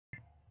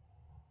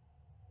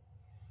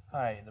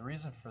Hi, the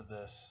reason for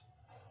this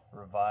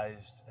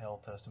revised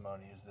hell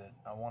testimony is that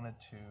I wanted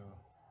to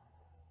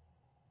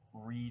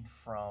read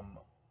from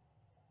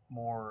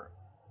more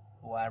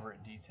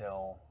elaborate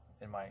detail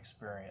in my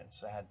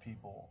experience. I had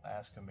people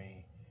asking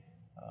me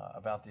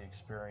about the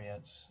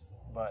experience,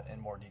 but in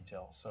more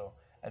detail. So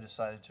I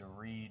decided to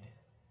read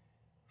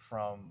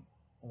from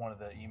one of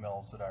the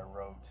emails that I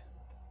wrote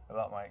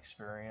about my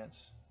experience,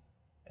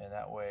 and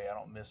that way I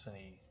don't miss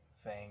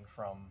anything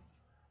from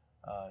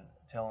uh,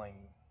 telling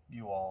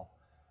you all.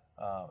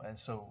 And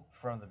so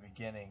from the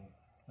beginning,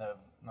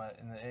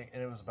 and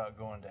it was about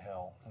going to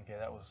hell. Okay,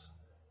 that was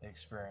the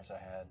experience I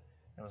had.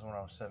 It was when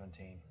I was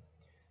 17.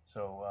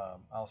 So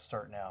I'll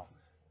start now.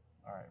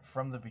 All right,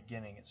 from the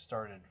beginning, it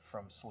started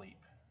from sleep.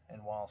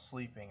 And while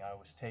sleeping, I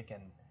was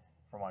taken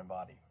from my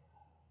body.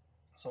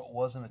 So it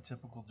wasn't a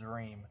typical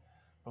dream,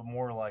 but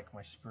more like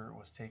my spirit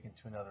was taken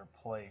to another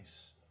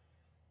place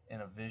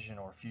in a vision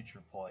or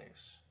future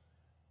place.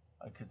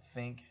 I could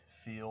think,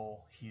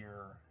 feel,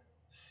 hear,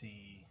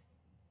 see,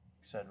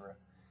 etc.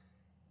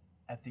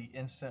 At the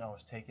instant I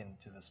was taken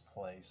to this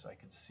place, I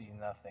could see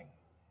nothing.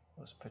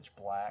 It was pitch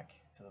black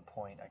to the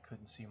point I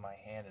couldn't see my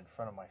hand in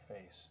front of my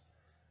face.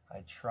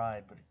 I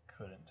tried, but it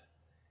couldn't.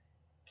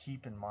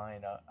 Keep in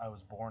mind, I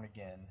was born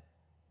again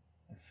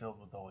and filled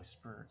with the Holy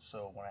Spirit,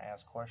 so when I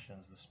asked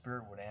questions, the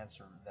Spirit would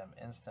answer them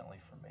instantly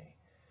for me.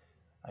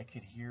 I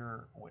could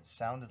hear what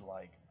sounded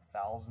like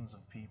thousands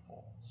of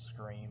people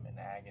scream in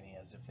agony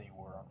as if they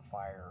were on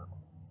fire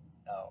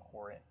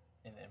or in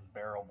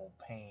unbearable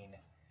pain,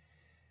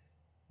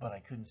 but I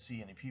couldn't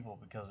see any people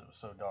because it was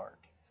so dark.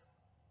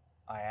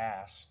 I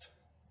asked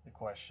the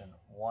question,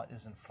 what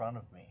is in front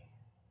of me?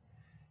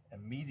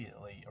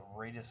 Immediately, a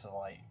radius of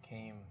light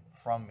came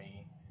from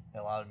me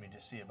and allowed me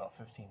to see about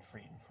 15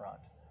 feet in front.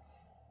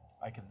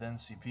 I could then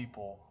see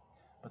people,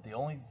 but the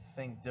only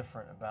thing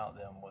different about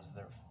them was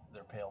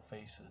their pale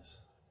faces.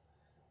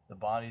 The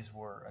bodies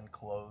were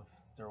unclothed.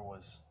 There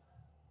was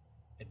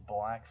a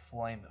black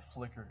flame that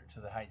flickered to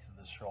the height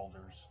of the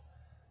shoulders,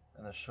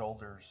 and the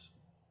shoulders,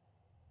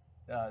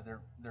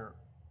 their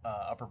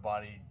upper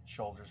body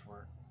shoulders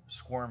were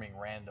squirming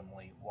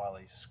randomly while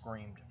they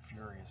screamed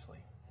furiously.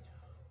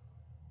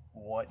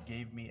 What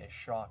gave me a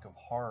shock of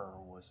horror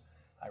was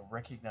I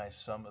recognized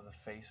some of the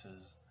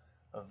faces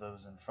of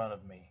those in front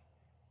of me,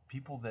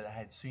 people that I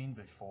had seen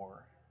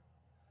before,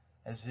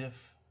 as if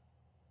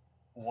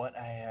what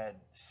I had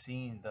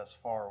seen thus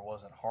far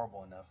wasn't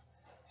horrible enough.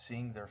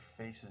 Seeing their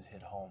faces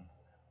hit home.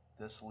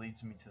 This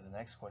leads me to the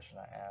next question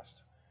I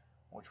asked,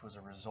 which was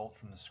a result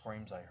from the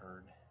screams I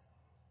heard.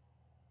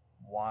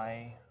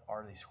 Why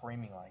are they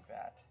screaming like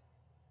that?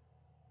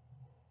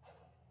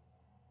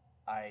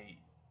 I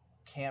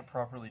can't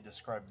properly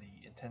describe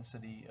the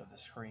intensity of the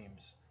screams,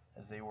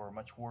 as they were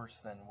much worse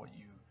than what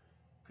you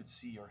could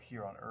see or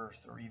hear on earth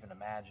or even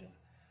imagine.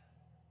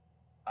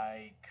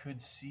 I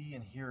could see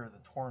and hear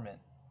the torment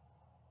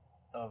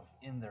of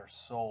in their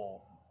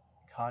soul,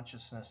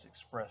 consciousness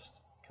expressed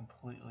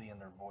completely in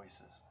their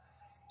voices.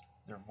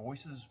 Their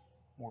voices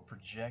were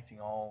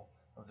projecting all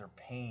of their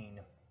pain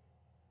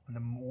in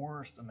the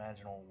worst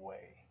imaginable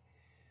way.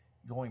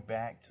 Going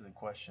back to the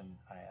question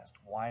I asked,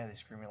 why are they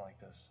screaming like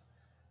this?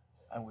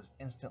 I was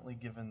instantly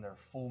given their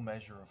full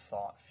measure of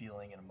thought,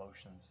 feeling, and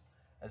emotions,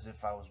 as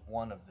if I was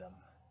one of them.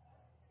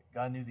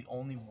 God knew the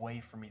only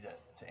way for me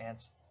to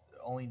answer,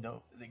 only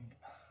know, the,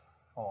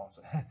 hold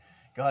on,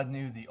 God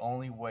knew the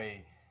only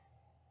way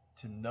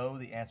to know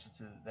the answer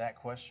to that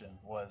question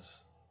was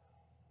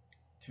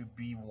to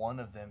be one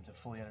of them to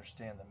fully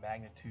understand the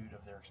magnitude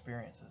of their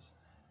experiences.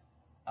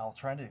 I'll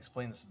try to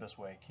explain this the best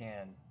way I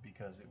can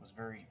because it was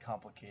very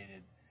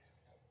complicated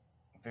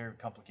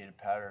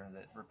pattern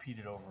that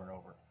repeated over and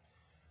over.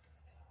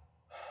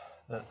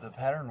 The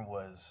pattern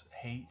was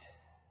hate,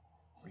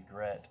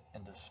 regret,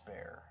 and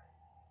despair.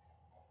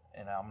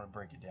 And I'm going to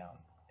break it down.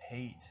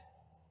 Hate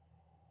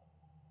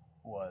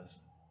was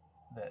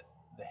that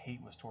the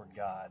hate was toward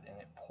God and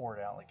it poured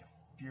out like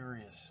a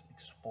furious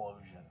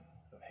explosion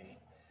of hate.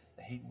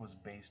 The hate was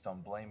based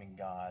on blaming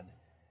God,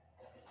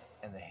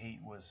 and the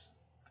hate was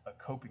a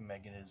coping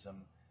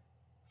mechanism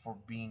for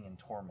being in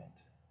torment.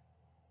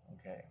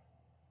 Okay.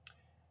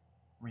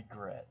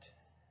 Regret.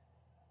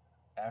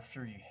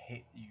 After you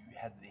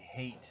had the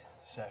hate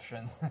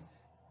session,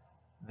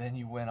 then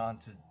you went on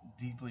to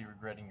deeply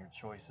regretting your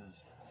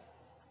choices,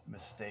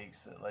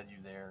 mistakes that led you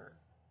there,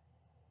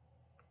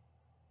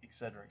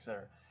 etc.,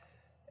 etc.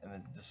 And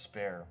then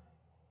despair.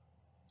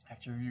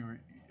 After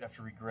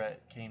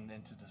regret came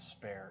into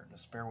despair.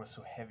 Despair was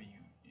so heavy,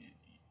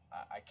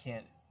 I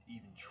can't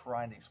even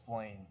try to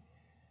explain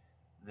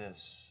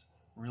this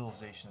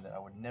realization that I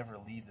would never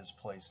leave this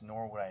place,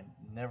 nor would I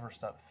never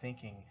stop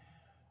thinking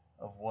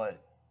of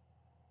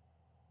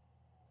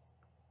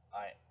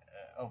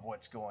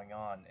what's going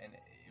on, and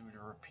it would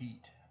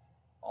repeat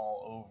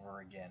all over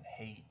again.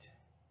 Hate,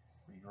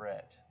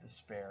 regret,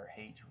 despair,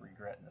 hate,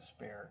 regret, and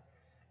despair,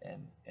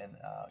 and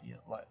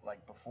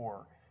like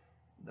before,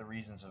 the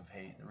reasons of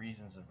hate, the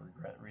reasons of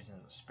regret, reasons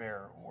of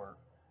despair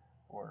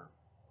were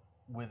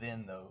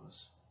within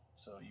those.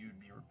 So you'd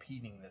be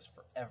repeating this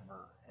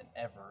forever and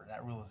ever, and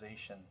that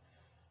realization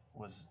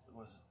was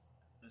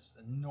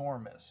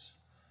enormous.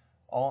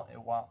 All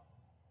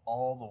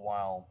the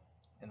while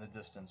in the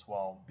distance,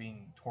 while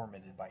being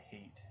tormented by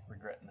hate,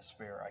 regret, and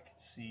despair, I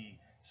could see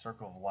a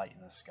circle of light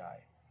in the sky.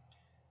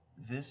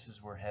 This is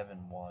where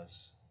heaven was,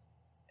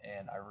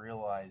 and I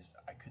realized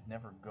I could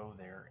never go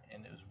there,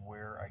 and it was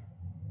where I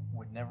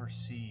would never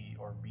see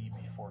or be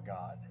before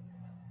God.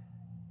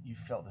 You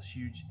felt this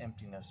huge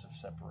emptiness of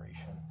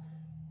separation.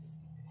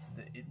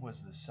 It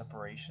was the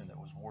separation that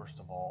was worst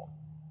of all.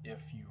 If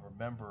you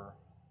remember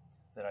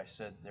that I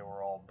said they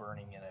were all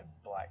burning in a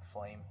black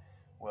flame,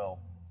 well,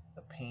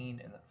 the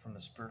pain from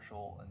the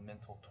spiritual and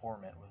mental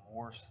torment was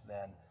worse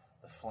than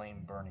the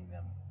flame burning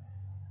them.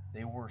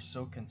 They were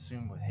so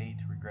consumed with hate,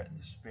 regret, and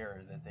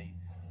despair that they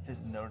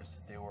didn't notice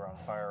that they were on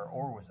fire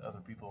or with other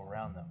people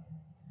around them.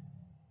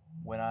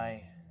 When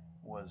I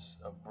was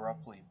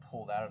abruptly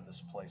pulled out of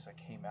this place,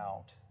 I came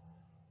out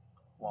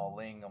while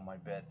laying on my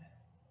bed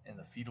in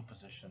the fetal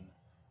position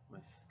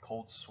with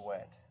cold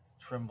sweat,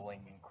 trembling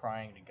and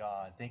crying to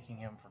God, thanking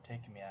Him for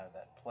taking me out of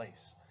that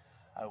place.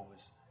 I was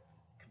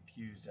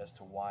confused as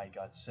to why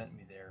God sent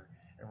me there,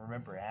 and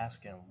remember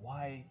asking,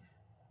 why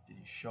did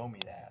He show me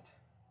that?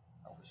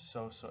 I was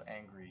so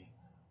angry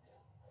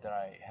that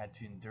I had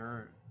to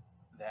endure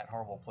that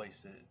horrible place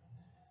that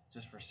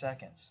just for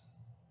seconds.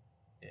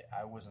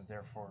 I wasn't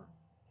there for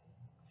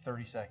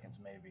 30 seconds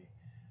maybe.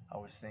 I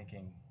was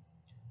thinking,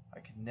 I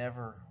could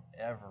never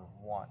ever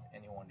want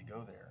anyone to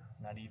go there,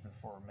 not even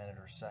for a minute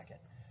or a second.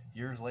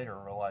 Years later,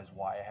 I realized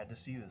why I had to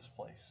see this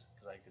place,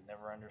 because I could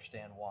never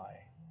understand why.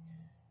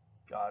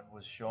 God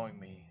was showing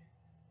me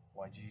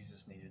why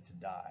Jesus needed to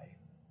die.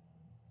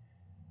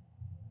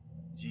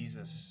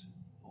 Jesus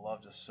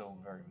loved us so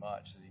very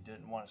much that He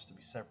didn't want us to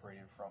be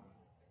separated from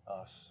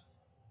us.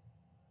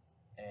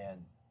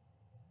 And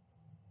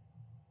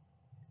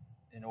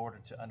in order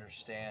to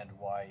understand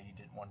why He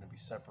didn't want to be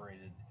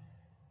separated,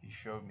 He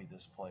showed me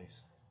this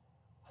place.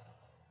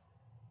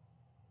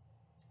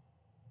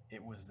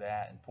 It was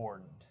that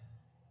important.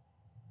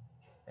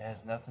 It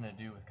has nothing to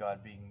do with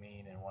God being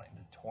mean and wanting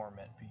to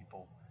torment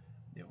people.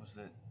 It was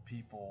that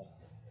people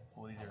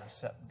will either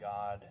accept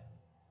God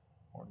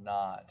or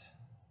not.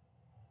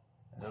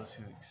 And those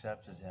who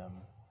accepted Him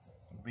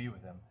will be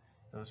with Him.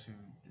 Those who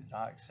did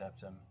not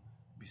accept Him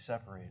will be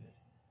separated.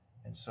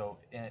 And so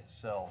in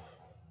itself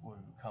would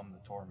become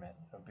the torment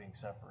of being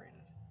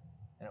separated.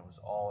 And it was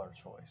all our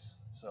choice.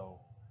 So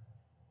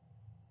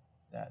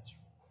that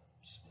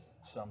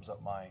sums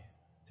up my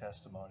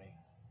testimony.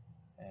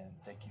 And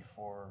thank you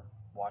for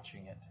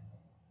watching it.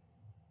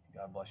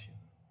 God bless you.